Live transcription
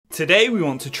Today we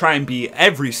want to try and beat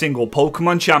every single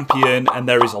Pokemon champion, and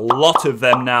there is a lot of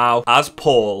them now, as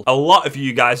Paul. A lot of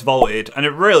you guys voted, and it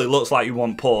really looks like you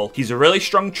want Paul. He's a really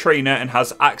strong trainer and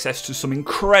has access to some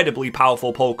incredibly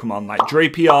powerful Pokemon like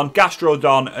Drapion,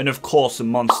 Gastrodon, and of course a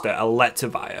monster,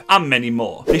 Electivire, and many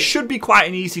more. This should be quite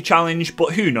an easy challenge,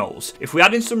 but who knows? If we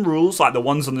add in some rules like the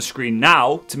ones on the screen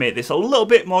now to make this a little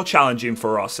bit more challenging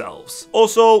for ourselves.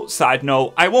 Also, side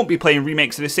note, I won't be playing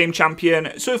remakes of the same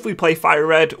champion, so if we play Fire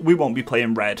Red, we won't be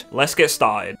playing Red. Let's get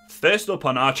started. First up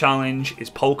on our challenge is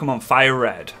Pokemon Fire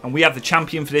Red, and we have the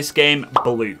champion for this game,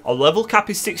 Blue. Our level cap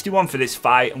is 61 for this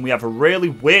fight, and we have a really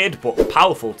weird but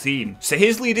powerful team. So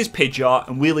his lead is Pidgeot,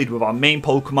 and we lead with our main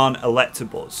Pokemon,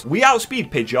 Electabuzz. We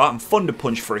outspeed Pidgeot and Thunder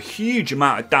Punch for a huge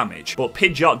amount of damage, but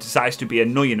Pidgeot decides to be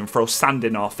annoying and throw sand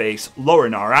in our face,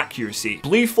 lowering our accuracy.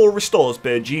 Blue full restores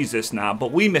Bejesus now,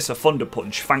 but we miss a Thunder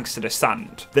Punch thanks to the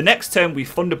sand. The next turn we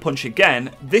Thunder Punch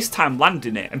again, this time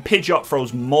landing it, and Pidgeot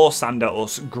throws more sand at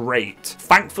us. Great.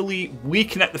 Thankfully, we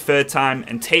connect the third time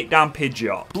and take down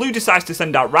Pidgeot. Blue decides to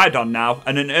send out Rhydon now,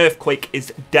 and an Earthquake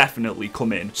is definitely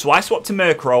coming. So I swap to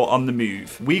Murkrow on the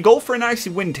move. We go for an Icy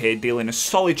Wind here, dealing a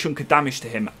solid chunk of damage to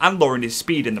him and lowering his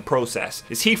speed in the process,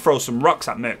 as he throws some rocks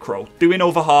at Murkrow, doing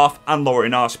over half and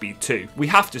lowering our speed too. We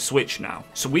have to switch now.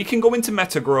 So we can go into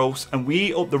Metagross, and we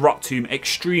eat up the Rock Tomb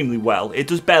extremely well. It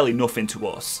does barely nothing to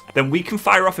us. Then we can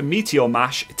fire off a Meteor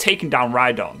Mash, taking down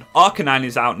Rhydon. Arcanine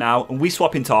is out now, and we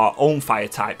swap into our own fire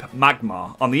type,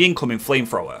 Magmar, on the incoming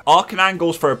Flamethrower. Arcanine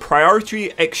goes for a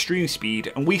priority extreme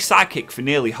speed, and we Psychic for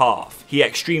nearly half. He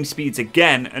extreme speeds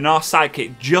again, and our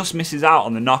Psychic just misses out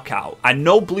on the knockout. I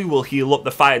know Blue will heal up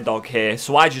the Fire Dog here,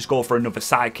 so I just go for another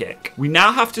Psychic. We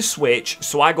now have to switch,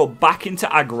 so I go back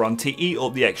into Aggron to eat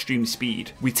up the extreme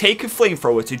speed. We take a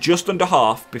Flamethrower to just under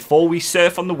half before we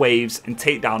surf on the waves and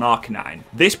take down Arcanine.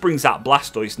 This brings out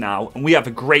Blastoise now, and we have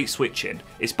a great switch in.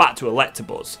 It's back to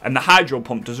Electabuzz, and the Hydro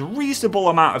Pump does a reasonable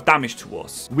amount of damage to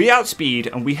us. We outspeed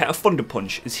and we hit a Thunder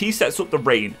Punch as he sets up the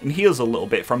rain and heals a little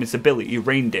bit from his ability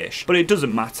Rain Dish, but it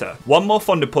doesn't matter. One more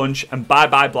Thunder Punch and bye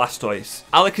bye Blastoise.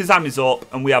 Alakazam is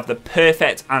up, and we have the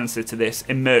perfect answer to this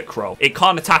in Murkrow. It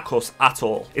can't attack us at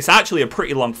all. It's actually a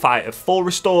pretty long fight of full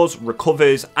restores,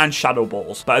 recovers, and Shadow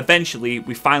Balls, but eventually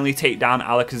we finally take down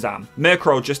Alakazam.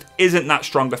 Murkrow just isn't that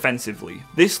strong offensively.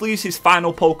 This leaves his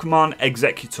final Pokemon,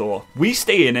 Executor. We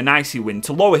stay in an Icy Wind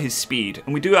to lower his speed,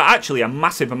 and we do actually a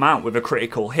massive amount with a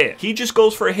critical hit. He just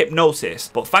goes for a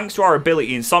Hypnosis, but thanks to our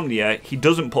ability Insomnia, he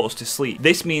doesn't put us to sleep.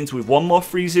 This means with one more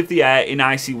Freeze of the Air in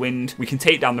Icy Wind, we can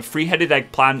take down the three-headed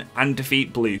Eggplant and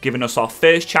defeat Blue, giving us our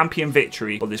first champion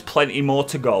victory, but there's plenty more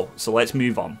to go, so let's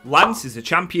move on. Lance is a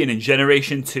champion in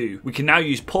Generation 2. We can now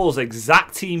use Paul's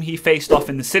exact team he faced off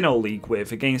in the Sinnoh League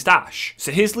with against Ash.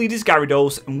 So his lead is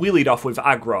Gyarados, and we lead off with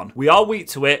Aggron. We are weak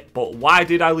to it, but why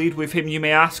did I lead with him, you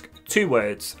may ask? Two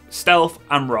words: Stealth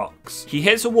and Rocks. He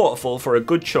hits a Waterfall for a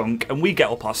good chunk, and we get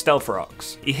up our Stealth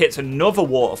Rocks. He hits another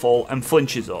Waterfall and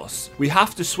flinches us. We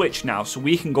have to switch now so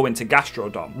we can go into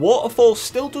Gastrodon. Waterfall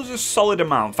still does a solid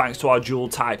amount thanks to our dual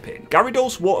typing.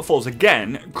 Gyarados Waterfalls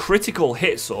again, critical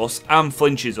hits us and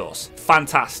flinches us.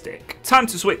 Fantastic. Time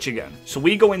to switch again. So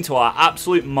we go into our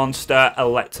absolute monster,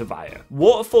 Electivire.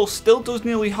 Waterfall still does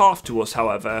nearly half to us,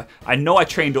 however. I know I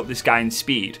trained up this guy in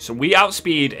speed, so we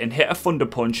outspeed and hit a Thunder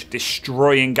Punch,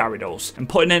 destroying Gyarados and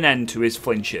putting an end to his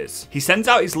flinches. He sends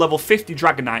out his level 50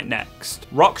 Dragonite next.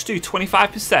 Rocks do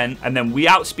 25%, and then we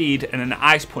outspeed and an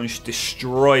Ice Punch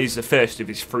destroys the first of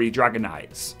his 3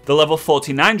 Dragonites. The level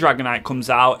 49 Dragonite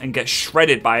comes out and gets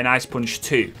shredded by an Ice Punch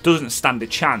too. Doesn't stand a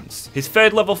chance. His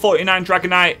third level 49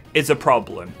 Dragonite is a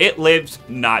problem. It lives.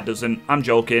 Nah, it doesn't. I'm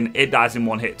joking. It dies in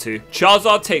one hit too.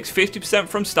 Charizard takes 50%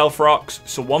 from Stealth Rocks,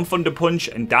 so one Thunder Punch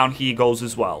and down he goes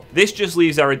as well. This just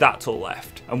leaves Aerodactyl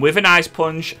left. And with an Ice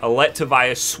Punch,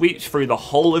 Electivire sweeps through the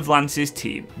whole of Lance's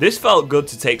team. This felt good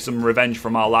to take some revenge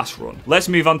from our last run. Let's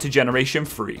move on to Generation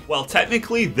 3. Well,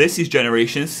 technically this is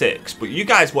Generation 6, but you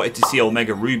guys wanted to see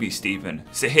Omega Ruby, Steven.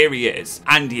 So here he is,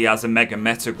 and he has a Mega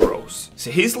Metagross.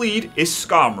 So his lead is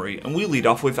Skarmory, and we lead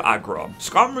off with Aggron.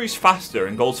 Skarmory's faster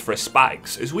and goes for a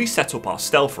Spikes as we set up our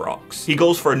Stealth Rocks. He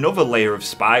goes for another layer of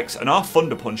Spikes, and our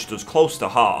Thunder Punch does close to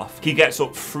half. He gets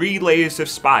up 3 layers of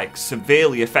Spikes,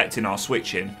 severely affecting our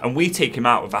switching, and we take him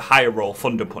out with a higher roll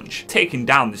Thunder Punch, taking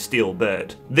down the Steel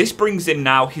Bird. This brings in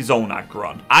now his own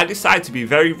Aggron. I decide to be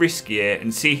very risky here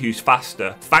and see who's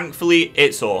faster. Thankfully,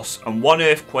 it's us, and one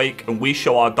Earthquake, and we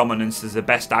show our dominance as the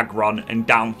best Aggron, and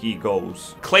down he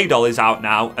goes. Claydol is out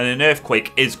now, and an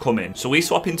Earthquake is coming, so we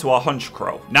swap into our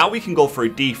Honchkrow. Now we can go for a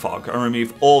Defog and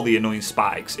remove all the annoying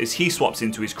Spikes as he swaps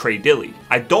into his Cradilly.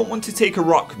 I don't want to take a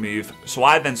Rock move, so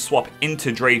I then swap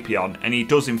into Drapion, and he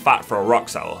does in fact throw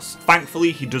rocks at us. Thankfully,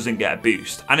 Thankfully, he doesn't get a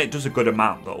boost, and it does a good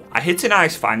amount though. I hit an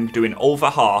Ice Fang doing over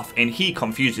half, and he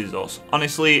confuses us.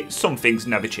 Honestly, some things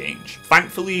never change.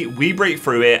 Thankfully, we break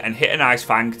through it and hit an Ice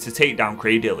Fang to take down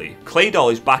Cradilly.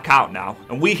 Claydol is back out now,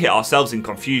 and we hit ourselves in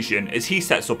confusion as he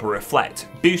sets up a Reflect,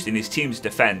 boosting his team's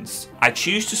defense. I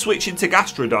choose to switch into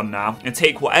Gastrodon now and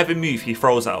take whatever move he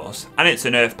throws at us, and it's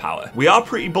an Earth Power. We are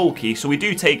pretty bulky, so we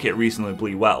do take it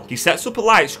reasonably well. He sets up a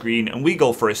Light Screen and we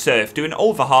go for a Surf, doing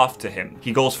over half to him.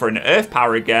 He goes for an Earth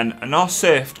Power again, and our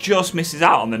Surf just misses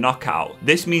out on the knockout.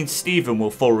 This means Steven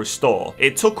will full restore.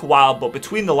 It took a while, but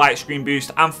between the Light Screen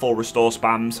boost and full restore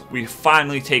spams, we've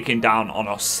finally taken down on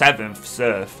our 7th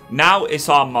Surf. Now it's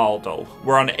our Maldo.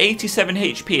 We're on 87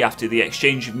 HP after the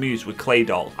exchange of moves with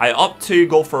Claydol. I opt to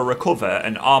go for a recover,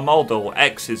 and Armaldo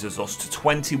X's us to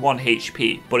 21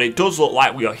 HP, but it does look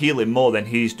like we are healing more than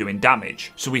he's doing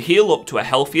damage. So we heal up to a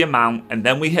healthy amount, and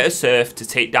then we hit a Surf to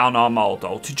take down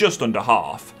Armaldo to just under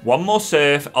half. One more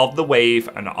Surf of the wave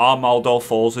and Armaldo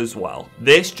falls as well.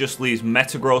 This just leaves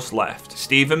Metagross left.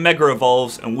 Steven Mega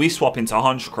Evolves and we swap into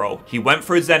Honchkrow. He went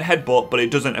for a Zen Headbutt, but it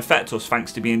doesn't affect us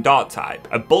thanks to being Dark type.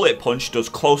 A Bullet Punch does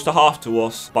close to half to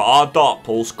us, but our Dark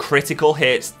Pulse critical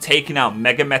hits, taking out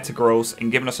Mega Metagross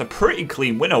and giving us a pretty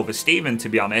clean win over Steven, to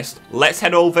be honest. Let's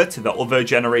head over to the other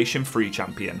Generation 3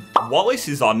 champion. Wallace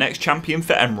is our next champion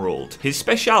for Emerald. His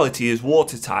speciality is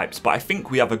water types, but I think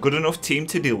we have a good enough team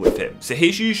to deal with him. So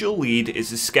his usual lead is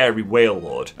the scary Whale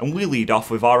Lord, and we lead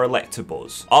off with our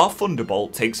Electabuzz. Our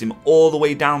Thunderbolt takes him all the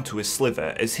way down to his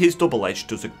Slither, as his Double Edge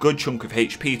does a good chunk of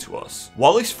HP to us.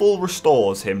 Wallace full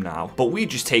restores him now, but we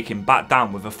just take him back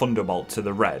down with a Thunderbolt to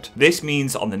the red. This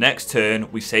means on the next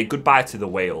turn, we say goodbye to the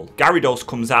whale. Gyarados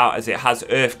comes out as it has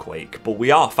Earthquake, but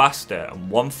we are faster, and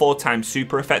one 4x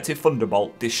super effective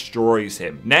Thunderbolt destroys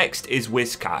him. Next is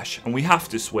Whiscash, and we have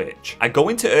to switch. I go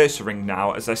into Ursaring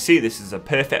now as I see this as a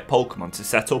perfect Pokemon to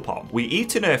set up on. We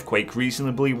eat an Earthquake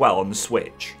reasonably well on the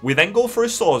switch. We then go for a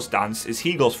Swords Dance as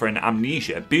he goes for an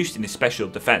Amnesia, boosting his special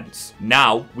defense.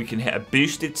 Now we can hit a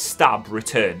boosted Stab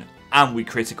return, and we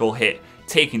critical hit,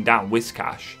 taking down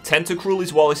Whiscash. Tentacruel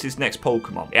is Wallace's next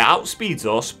Pokemon. It outspeeds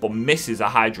us but misses a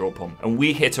Hydro Pump, and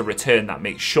we hit a return that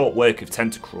makes short work of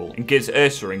Tentacruel and gives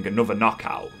Ursaring another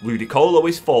knockout. Ludicolo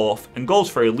is 4th and goes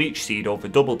for a Leech Seed over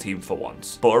Double Team for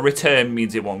once, but a return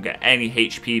means it won't get any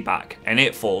HP back, and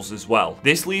it falls as well.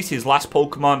 This leaves his last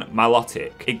Pokemon,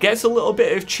 Milotic. It gets a little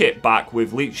bit of chip back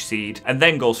with Leech Seed and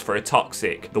then goes for a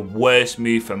Toxic, the worst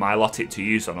move for Milotic to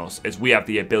use on us as we have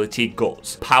the ability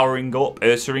Guts, powering up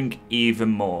Ursaring even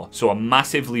more. So a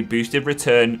massively boosted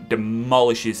return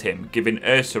demolishes him, giving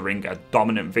Ursaring a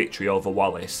dominant victory over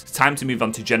Wallace. It's time to move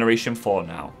on to Generation 4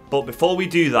 now. But before we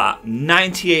do that,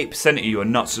 98% of you are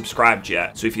not subscribed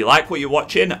yet. So if you like what you're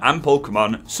watching and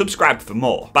Pokemon, subscribe for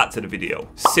more. Back to the video.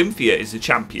 Cynthia is a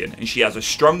champion and she has a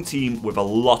strong team with a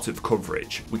lot of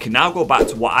coverage. We can now go back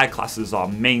to what I class as our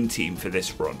main team for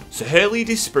this run. So her lead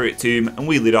is Spiritomb and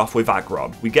we lead off with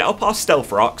Aggron. We get up our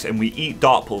Stealth Rocks and we eat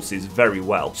Dark Pulses very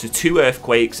well. So 2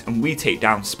 Earthquakes and we take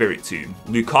down Spiritomb.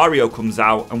 Lucario comes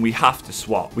out and we have to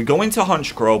swap. We go into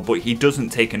Honchkrow, but he doesn't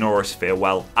take an Aura Sphere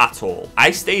well at all.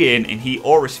 I stay in and he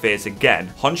Aura Spheres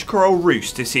again. Honchkrow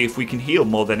roosts to see if we can heal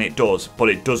more than it does, but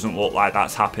it doesn't look like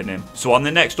that's happening. So on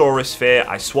the next Aura Sphere,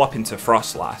 I swap into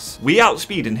Frostlass. We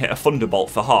outspeed and hit a Thunderbolt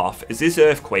for half, as this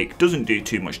Earthquake doesn't do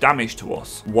too much damage to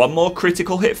us. One more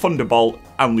critical hit Thunderbolt,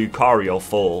 and Lucario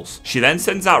falls. She then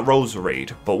sends out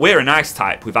Roserade, but we're an Ice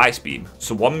type with Ice Beam,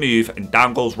 so one move and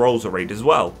down goes Roserade as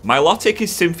well. Milotic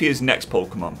is Cynthia's next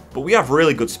Pokemon, but we have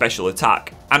really good special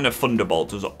attack, and a Thunderbolt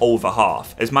does over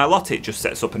half, as Milotic just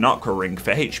sets up an Aqua Ring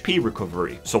for HP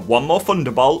recovery. So one more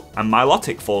Thunderbolt, and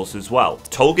Milotic falls as well.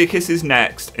 Togekiss is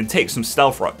next, and takes some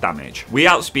Stealth Rock damage. We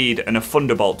outspeed, and a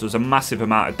Thunderbolt does a massive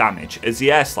amount of damage, as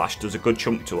the Air Slash does a good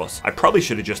chunk to us. I probably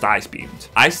should have just Ice Beamed.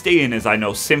 I stay in as I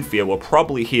know Cynthia will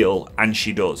probably heal, and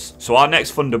she does. So our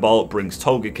next Thunderbolt brings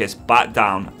Togekiss back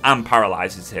down, and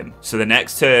paralyzes him. So the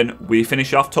next turn, we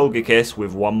finish off Togekiss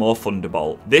with one more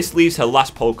Thunderbolt. This leaves her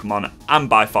last Pokemon, and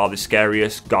by far the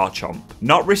scariest, Garchomp.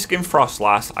 Not risking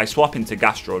Frostlass, I swap into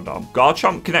Gastrodon.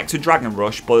 Garchomp connects a Dragon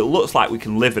Rush, but it looks like we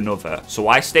can live another. So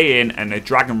I stay in, and a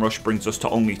Dragon Rush brings us to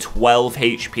only 12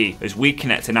 HP, as we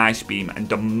connect an Ice Beam and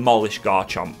demolish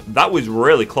Garchomp. That was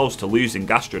really close to losing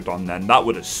Gastrodon then, that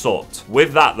would have sucked.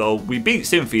 With that though, we beat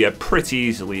Cynthia pretty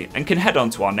easily, and can head on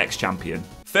to our next champion.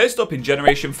 First up in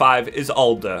Generation 5 is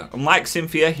Alder. Unlike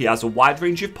Cynthia, he has a wide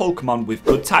range of Pokemon with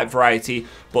good type variety,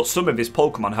 but some of his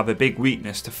Pokemon have a big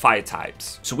weakness to fire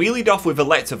types. So we lead off with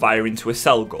Electivire into a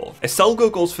Selgor. A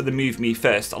Selgor goes for the move me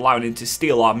first, allowing him to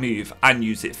steal our move and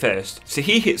use it first. So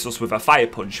he hits us with a Fire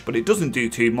Punch, but it doesn't do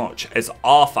too much, as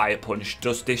our Fire Punch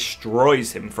just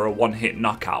destroys him for a one-hit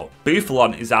knockout.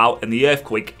 Bouffalant is out and the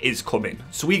Earthquake is coming,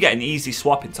 so we get an easy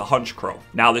swap into Honchkrow.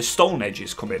 Now the Stone Edge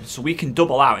is coming, so we can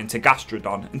double out into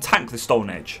Gastrodon and tank the Stone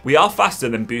Edge. We are faster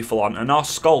than Bouffalant and our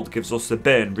Scald gives us the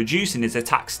burn, reducing his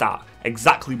attack stat.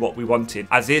 Exactly what we wanted,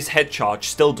 as his head charge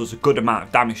still does a good amount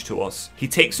of damage to us. He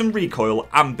takes some recoil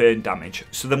and burn damage,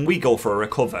 so then we go for a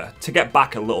recover to get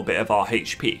back a little bit of our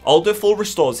HP. Alder full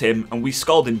restores him and we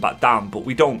scald him back down, but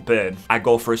we don't burn. I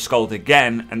go for a scald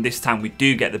again, and this time we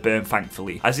do get the burn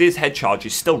thankfully, as his head charge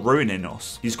is still ruining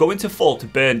us. He's going to fall to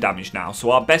burn damage now,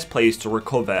 so our best play is to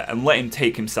recover and let him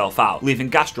take himself out, leaving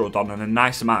Gastrodon on a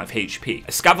nice amount of HP.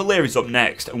 Escavalier is up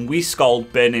next and we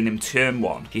scald, burning him turn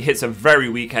 1. He hits a very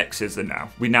weak X now.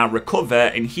 We now recover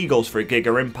and he goes for a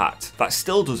Giga Impact. That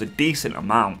still does a decent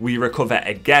amount. We recover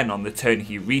again on the turn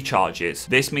he recharges.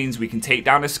 This means we can take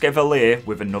down a Escavalier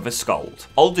with another Scald.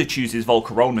 Alder chooses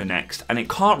Volcarona next, and it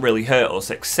can't really hurt us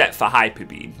except for Hyper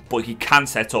Beam, but he can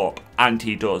set up, and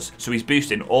he does, so he's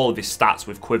boosting all of his stats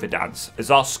with Quiver Dance, as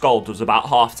our Scald does about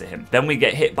half to him. Then we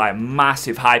get hit by a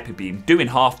massive Hyper Beam, doing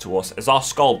half to us, as our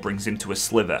Scald brings him to a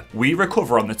Slither. We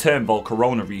recover on the turn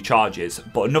Volcarona recharges,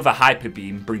 but another Hyper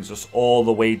Beam brings us all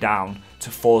the way down to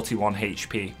 41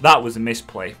 HP. That was a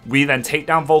misplay. We then take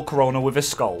down Volcarona with a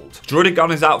Scald.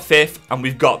 Druddigon is out 5th and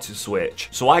we've got to switch.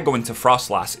 So I go into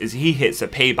Frostlass as he hits a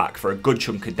payback for a good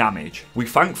chunk of damage. We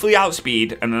thankfully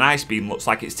outspeed and an Ice Beam looks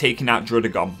like it's taking out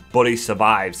Druddigon, but he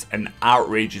survives and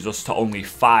outrages us to only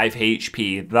 5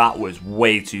 HP. That was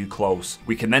way too close.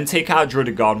 We can then take out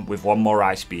Druddigon with one more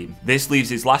Ice Beam. This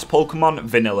leaves his last Pokemon,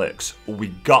 Vanillix. We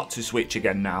got to switch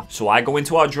again now. So I go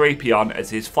into our Drapion as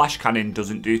his Flash Cannon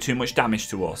doesn't do too much damage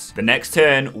to us. The next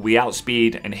turn we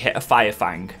outspeed and hit a Fire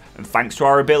Fang, and thanks to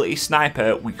our ability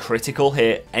Sniper we critical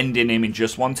hit, ending him in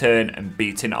just one turn and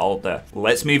beating Alder.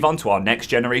 Let's move on to our next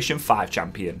generation 5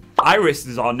 champion. Iris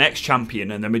is our next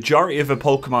champion and the majority of her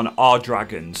Pokemon are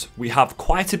dragons. We have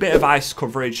quite a bit of ice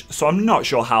coverage, so I'm not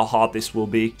sure how hard this will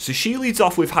be. So she leads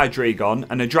off with Hydreigon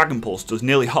and a Dragon Pulse does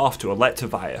nearly half to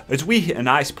Electivire as we hit an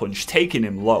Ice Punch, taking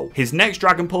him low. His next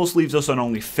Dragon Pulse leaves us on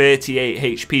only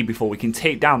 38 HP before we can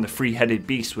take down the 3-headed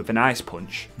beast with an Ice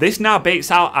Punch. This now baits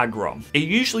out Aggron. It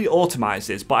usually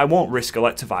automizes, but I won't risk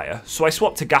Electivire, so I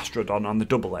swap to Gastrodon on the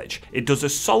double edge. It does a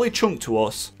solid chunk to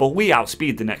us, but we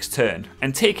outspeed the next turn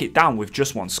and take it down with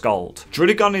just one Scald.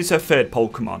 Druddigon is her 3rd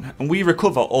Pokemon, and we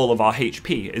recover all of our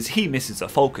HP as he misses a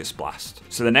Focus Blast.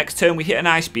 So the next turn we hit an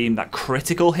Ice Beam that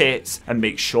critical hits and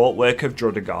makes short work of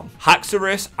Druddigon.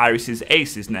 Haxorus, Iris's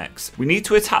ace, is next. We need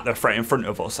to attack the threat in front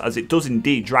of us as it does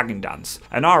indeed Dragon Dance,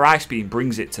 and our Ice Beam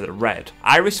brings it to the red.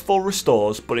 Iris full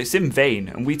restores, but it's in vain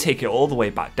and we take it all the way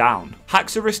back down.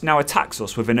 Haxorus now attacks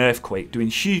us with an Earthquake, doing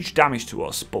huge damage to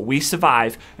us, but we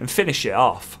survive and finish it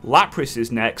off. Lapras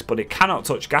is next, but it cannot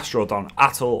touch Gastrodon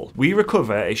at all. We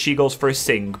recover as she goes for a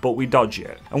Sing, but we dodge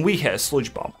it, and we hit a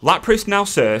Sludge Bomb. Lapras now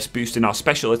surfs, boosting our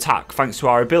special attack thanks to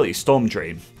our ability Storm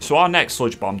Drain. So our next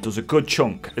Sludge Bomb does a good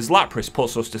chunk, as Lapras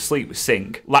puts us to sleep with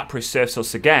Sing. Lapras surfs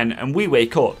us again, and we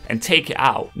wake up and take it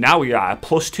out. Now we are at a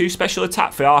 +2 special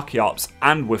attack for Archeops,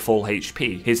 and we're full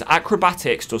HP. His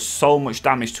Acrobatics does so much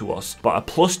damage to us, but a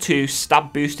 +2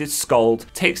 stab boosted Scald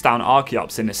takes down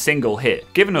Archeops in a single hit,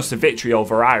 giving us a victory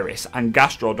over Iris, and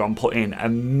Gastrodon put in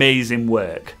amazing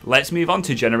work. Let's move on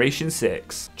to Generation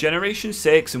 6. Generation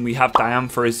 6, and we have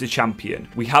Diantha as the champion.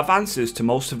 We have answers to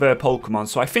most of her Pokemon,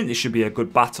 so I think this should be a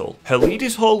good battle. Her lead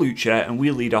is Hawlucha, and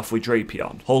we lead off with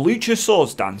Drapion. Hawlucha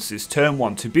Swords dances turn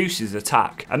 1 to boost his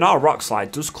attack, and our Rock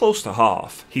Slide does close to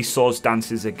half. He Swords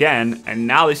dances again, and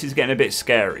now this is getting a bit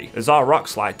scary, as our Rock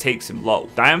Slide takes him low.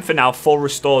 Diantha now full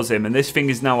restores him, and this thing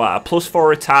is now at a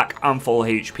 +4 attack and full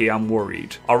HP. I'm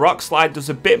worried. Our Rock Slide does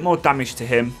a bit more damage to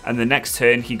him, and the next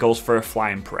turn he goes for a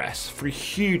Flying Press for a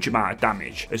huge amount of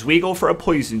damage, as we go for a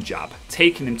Poison Jab,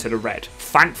 taking him to the red.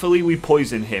 Thankfully we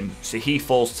poison him, so he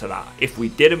falls to that. If we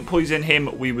didn't poison him,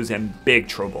 we was in big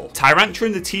trouble.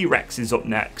 Tyrantrum the T-Rex is up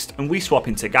next, and we swap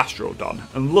into Gastrodon,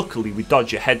 and luckily we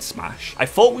dodge a Head Smash. I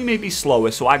thought we may be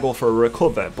slower, so I go for a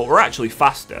Recover, but we're actually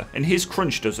faster, and his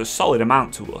Crunch does a solid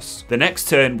amount to us. The next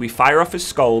turn we fire off a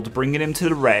Scald, bringing him to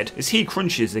the red, as he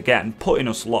crunches again, putting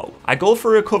us low. I go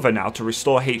for a Recover now to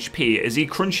restore HP, as he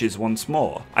crunches once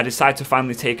more. I decide to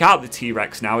finally take out the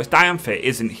T-Rex now as Diantha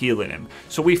isn't healing him,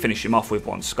 so we finish him off with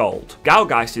one Scald.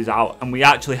 Galgeist is out and we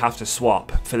actually have to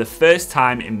swap. For the first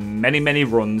time in many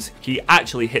runs, he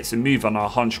actually hits a move on our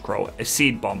Honchkrow, a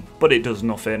Seed Bomb, but it does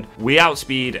nothing. We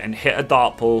outspeed and hit a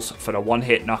Dark Pulse for the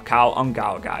one-hit knockout on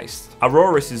Galgeist.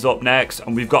 Aurorus is up next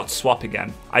and we've got to swap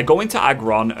again. I go into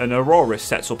Aggron and Aurorus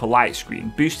sets up a light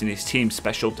screen, boosting his team's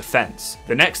special defense.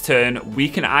 The next turn, we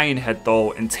can Iron Head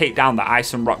though and take down the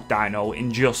Ice and Rock Dino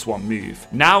in just one move.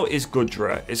 Now is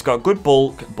Goodra. It's got good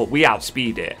bulk, but we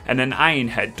outspeed it, and then Iron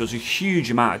Head does a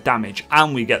huge amount of damage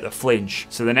and we get the flinch.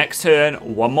 So the next turn,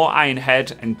 one more Iron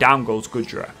Head and down goes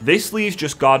Goodra. This leaves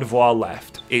just Gardevoir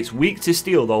left. It's weak to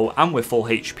Steel though and we're full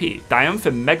HP.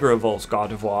 Diantha Mega Evolves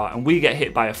Gardevoir and we get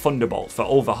hit by a Thunderbolt for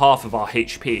over half of our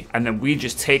HP, and then we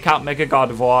just take out Mega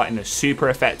Gardevoir in a super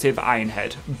effective Iron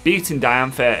Head, beating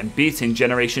Diantha and beating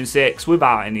Generation 6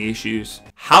 without any issues.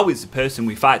 How is the person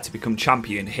we fight to become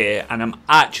champion here, and I'm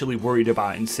actually worried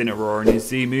about Incineroar and his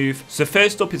Z move. So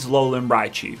first up is Alolan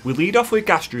Raichu. We lead off with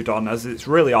Gastrodon as it's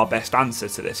really our best answer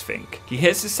to this thing. He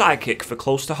hits a Psychic for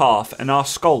close to half and our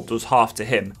Scald does half to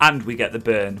him, and we get the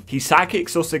burn. He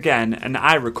Psychics us again and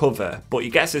I recover, but he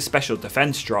gets a special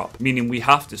defense drop, meaning we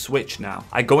have to switch now.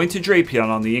 I go into Drapion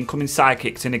on the incoming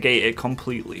Psychic to negate it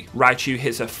completely. Raichu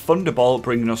hits a Thunderbolt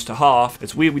bringing us to half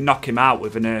as we knock him out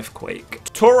with an Earthquake.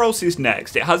 Tauros is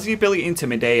next. It has the ability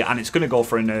Intimidate and it's going to go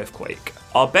for an Earthquake.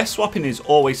 Our best swapping is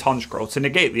always Honchkrow to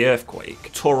negate the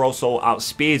Earthquake. Tauros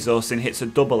outspeeds us and hits a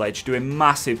double edge, doing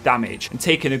massive damage and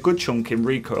taking a good chunk in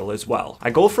recoil as well. I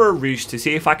go for a Roost to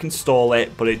see if I can stall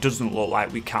it, but it doesn't look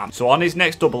like we can. So on his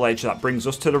next double edge that brings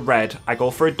us to the red, I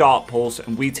go for a Dark Pulse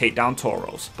and we take down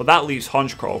Tauros, but that leaves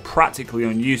Honchkrow practically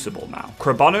unusable now.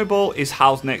 Crabominable is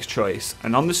Hal's next choice,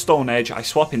 and on the Stone Edge I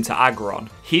swap into Aggron.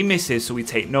 He misses, so we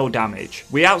take no damage.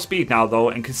 We outspeed now though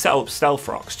and can set up Stealth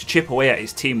Rocks to chip away at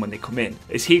his team when they come in,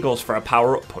 as he goes for a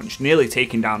power up punch, nearly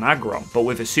taking down Aggron, but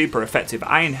with a super effective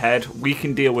Iron Head, we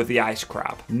can deal with the Ice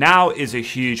Crab. Now is a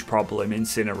huge problem in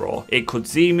Incineroar. It could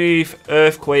Z-move,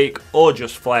 Earthquake, or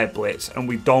just Flare Blitz, and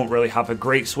we don't really have a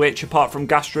great switch apart from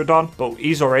Gastrodon, but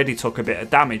he's already took a bit of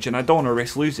damage and I don't want to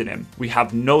risk losing him. We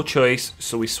have no choice,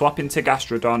 so we swap into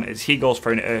Gastrodon as he goes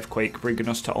for an Earthquake, bringing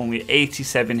us to only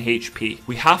 87 HP.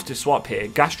 We have to swap here.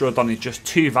 Gastrodon is just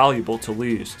too valuable to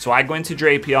lose, so I go into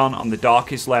Drapion on the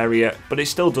Darkest Lariat, but it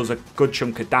still does a good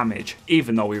chunk of damage,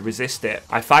 even though we resist it.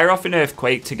 I fire off an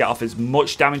Earthquake to get off as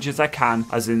much damage as I can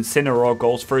as Incineroar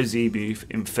goes for a Z-move,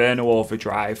 Inferno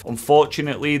Overdrive.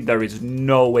 Unfortunately, there is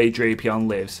no way Drapion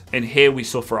lives, and here we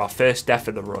suffer our first death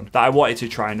of the run that I wanted to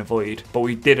try and avoid, but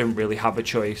we didn't really have a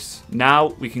choice. Now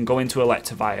we can go into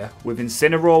Electivire. With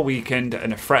Incineroar weakened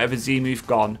and a threat of a Z-move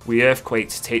gone, we Earthquake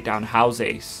to take down Hal's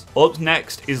Ace. Up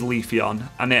next is Leafeon,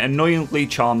 and it annoyingly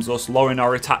charms us, lowering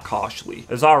our attack harshly,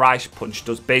 as our Ice Punch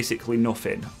does basically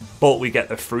nothing, but we get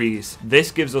the freeze.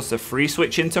 This gives us a free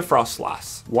switch into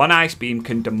Frostlass. One Ice Beam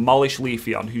can demolish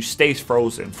Leafeon, who stays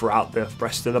frozen throughout the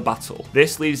rest of the battle.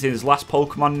 This leaves his last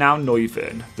Pokemon now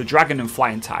Noivern, the Dragon and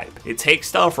Flying type. It takes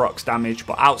Stealth Rocks damage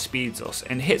but outspeeds us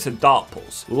and hits a Dark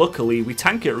Pulse. Luckily, we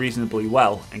tank it reasonably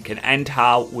well and can end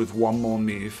Hal with one more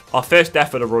move. Our first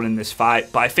death of the run in this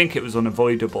fight, but I think it was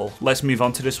unavoidable. Let's move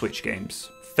on to the Switch games.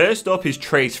 First up is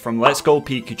Trace from Let's Go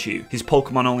Pikachu. His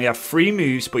Pokemon only have 3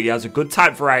 moves, but he has a good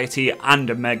type variety and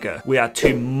a Mega. We add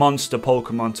 2 monster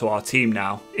Pokemon to our team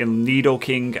now, in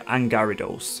Nidoking and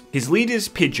Gyarados. His lead is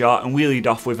Pidgeot and we lead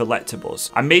off with Electabuzz.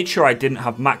 I made sure I didn't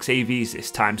have max AVs this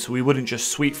time so we wouldn't just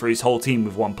sweep through his whole team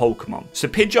with one Pokemon. So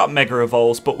Pidgeot Mega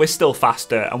Evolves, but we're still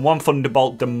faster, and one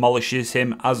Thunderbolt demolishes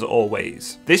him as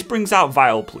always. This brings out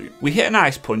Vileplume. We hit an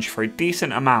Ice Punch for a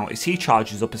decent amount as he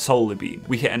charges up a Solar Beam.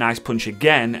 We hit an Ice Punch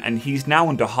again and he's now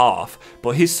under half,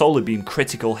 but his Solar Beam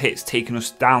critical hits taking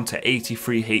us down to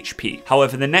 83 HP.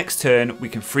 However, the next turn we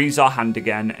can freeze our hand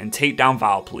again and take down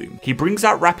Vileplume. He brings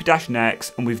out Rapidash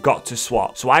next and we've got to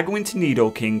swap, so I go into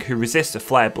Nidoking, who resists a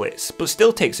Flare Blitz but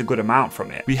still takes a good amount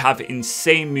from it. We have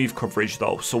insane move coverage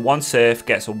though, so one Surf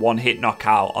gets a one-hit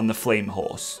knockout on the Flame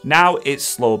Horse. Now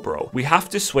it's Slowbro. We have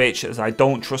to switch as I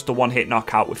don't trust a one-hit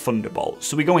knockout with Thunderbolt,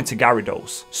 so we go into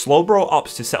Gyarados. Slowbro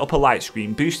opts to set up a light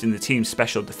screen, boosting the team's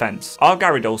special defense. Our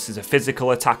Gyarados is a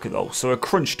physical attacker though, so a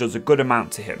crunch does a good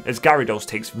amount to him, as Gyarados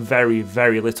takes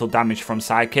very little damage from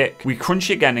Psychic. We crunch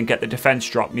again and get the defense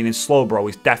drop, meaning Slowbro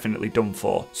is definitely done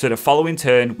for. So the following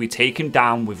turn we take him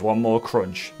down with one more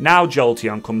crunch. Now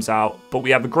Jolteon comes out, but we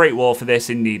have a Great Wall for this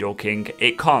in Nidoking.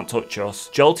 It can't touch us.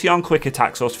 Jolteon quick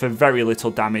attacks us for very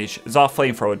little damage, as our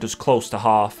Flamethrower does close to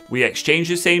half. We exchange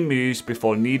the same moves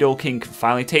before Nidoking can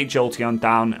finally take Jolteon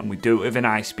down, and we do it with an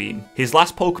Ice Beam. His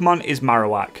last Pokemon is Mario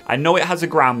Marowak. I know it has a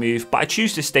ground move, but I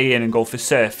choose to stay in and go for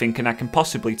Surf, thinking I can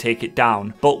possibly take it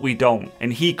down, but we don't,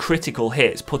 and he critical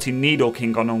hits, putting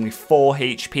Nidoking on only 4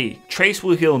 HP. Trace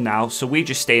will heal now, so we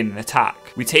just stay in and attack.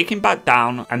 We take him back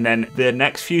down, and then the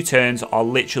next few turns are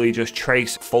literally just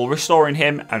Trace full restoring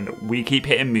him, and we keep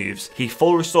hitting moves. He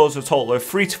full restores a total of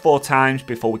 3 to 4 times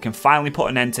before we can finally put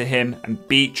an end to him and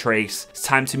beat Trace. It's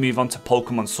time to move on to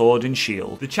Pokemon Sword and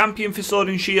Shield. The champion for Sword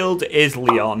and Shield is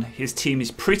Leon. His team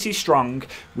is pretty strong.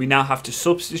 We now have to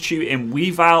substitute in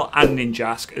Weavile and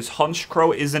Ninjask as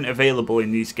Honchkrow isn't available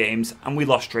in these games, and we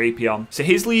lost Drapion. So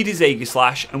his lead is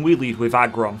Aegislash, and we lead with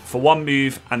Aggron for one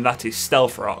move, and that is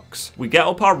Stealth Rocks. We get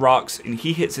up our rocks, and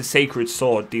he hits a Sacred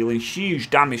Sword, dealing huge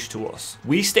damage to us.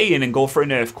 We stay in and go for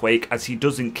an Earthquake as he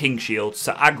doesn't King Shield,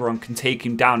 so Aggron can take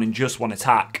him down in just one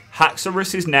attack.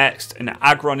 Haxorus is next, and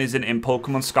Aggron isn't in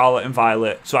Pokemon Scarlet and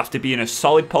Violet, so after being a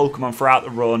solid Pokemon throughout the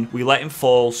run, we let him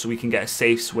fall so we can get a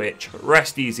safe switch.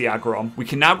 Rest easy, Aggron. We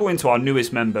can now go into our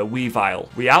newest member,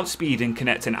 Weavile. We outspeed and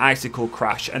connect an Icicle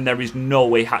Crash, and there is no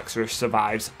way Haxorus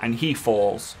survives, and he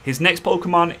falls. His next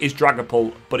Pokemon is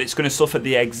Dragapult, but it's going to suffer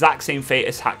the exact same fate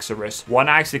as Haxorus. One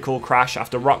Icicle Crash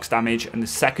after Rocks damage, and the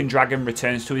second dragon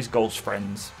returns to his ghost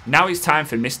friends. Now it's time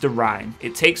for Mr. Rhyme.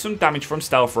 It takes some damage from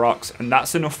Stealth Rocks, and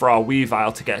that's enough for our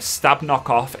Weavile to get a stab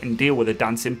knockoff and deal with a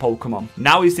dancing Pokemon.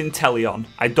 Now he's Inteleon.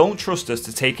 I don't trust us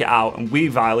to take it out, and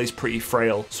Weavile is pretty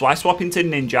frail, so I swap into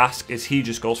Ninjask as he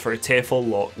just goes for a Tearful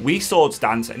Look. We Swords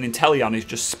Dance, and Inteleon is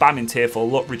just spamming Tearful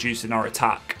Look, reducing our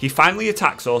attack. He finally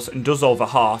attacks us and does over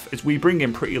half as we bring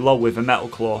him pretty low with a Metal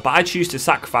Claw, but I choose to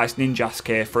sacrifice Ninjask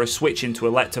here for a switch into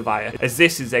Electivire, as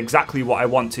this is exactly what I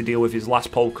want to deal with his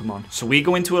last Pokemon. So we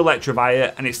go into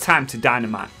Electivire, and it's time to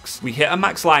Dynamax. We hit a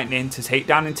Max Lightning to take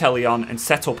down Inteleon and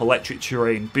set up Electric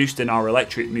Terrain, boosting our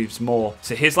electric moves more.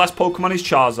 So his last Pokemon is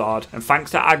Charizard, and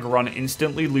thanks to Aggron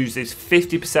instantly loses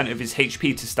 50% of his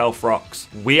HP to Stealth Rocks.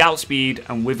 We outspeed,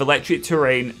 and with Electric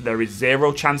Terrain there is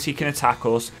zero chance he can attack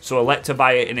us, so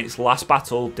Electivire in its last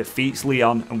battle defeats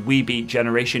Leon, and we beat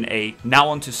Generation 8. Now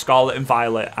on to Scarlet and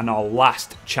Violet and our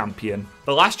last champion.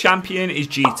 The last champion is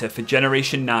Jita for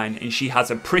Generation 9, and she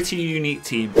has a pretty unique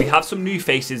team. We have some new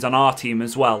faces on our team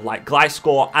as well, like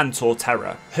Gliscor and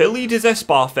Torterra. Her lead is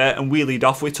Espartha, and we lead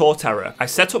off with Torterra. I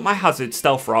set up my Hazard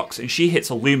Stealth Rocks, and she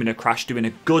hits a Lumina Crash, doing a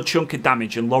good chunk of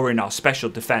damage and lowering our special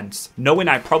defense. Knowing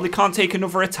I probably can't take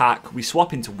another attack, we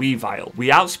swap into Weavile.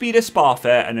 We outspeed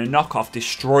Espartha, and a knockoff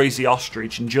destroys the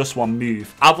Ostrich in just one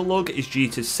move. Avalugg is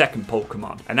Jita's second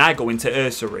Pokemon, and I go into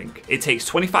Ursaring. It takes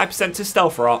 25% to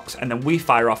Stealth Rocks, and then we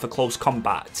fire off a close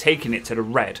combat, taking it to the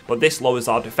red, but this lowers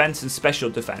our defense and special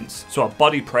defense, so our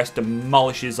body press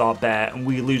demolishes our bear and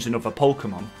we lose another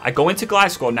Pokemon. I go into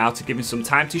Gliscor now to give him some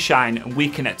time to shine, and we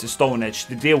connect to Stone Edge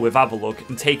to deal with Avalugg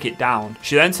and take it down.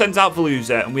 She then sends out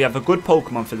Veluza, and we have a good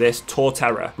Pokemon for this,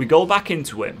 Torterra. We go back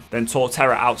into him, then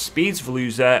Torterra outspeeds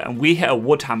Veluza, and we hit a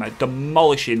Wood Hammer,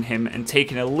 demolishing him and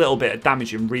taking a little bit of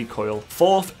damage in recoil.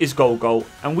 Fourth is Go-Go,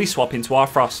 and we swap into our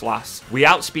Frostlass. We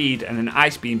outspeed, and an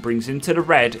Ice Beam brings him to the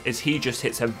red as he just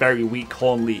hits a very weak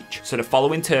Horn Leech. So the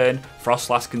following turn,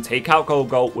 Frostlass can take out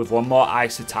Go-Go with one more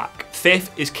ice attack.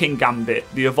 Fifth is King Gambit,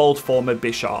 the evolved form of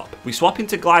Bisharp. We swap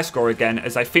into Gliscor again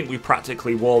as I think we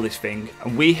practically wall this thing,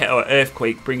 and we hit our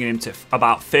Earthquake, bringing him to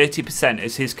about 30%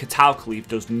 as his Catalcleave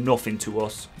does nothing to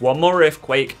us. One more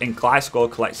Earthquake and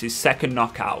Gliscor collects his second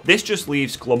knockout. This just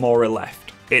leaves Glamora left.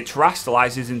 It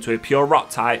terastallizes into a pure rock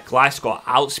type, Gliscor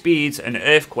outspeeds and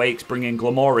Earthquakes, bringing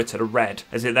Glamora to the red,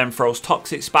 as it then throws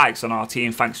toxic spikes on our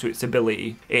team thanks to its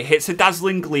ability. It hits a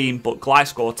Dazzling Gleam, but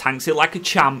Gliscor tanks it like a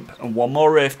champ, and one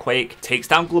more Earthquake takes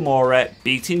down Glamora,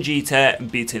 beating Jita and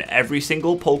beating every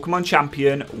single Pokemon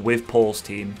champion with Paul's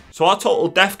team. So our total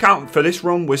death count for this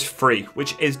run was 3,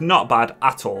 which is not bad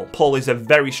at all. Paul is a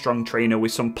very strong trainer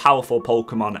with some powerful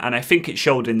Pokemon, and I think it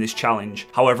showed in this challenge.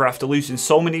 However, after losing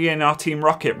so many in our Team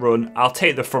Rocket run, I'll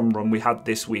take the fun run we had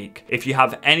this week. If you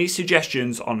have any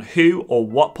suggestions on who or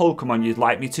what Pokemon you'd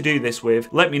like me to do this with,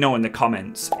 let me know in the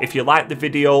comments. If you liked the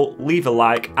video, leave a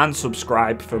like and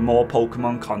subscribe for more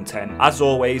Pokemon content. As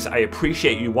always, I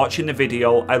appreciate you watching the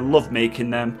video, I love making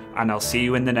them, and I'll see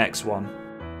you in the next one.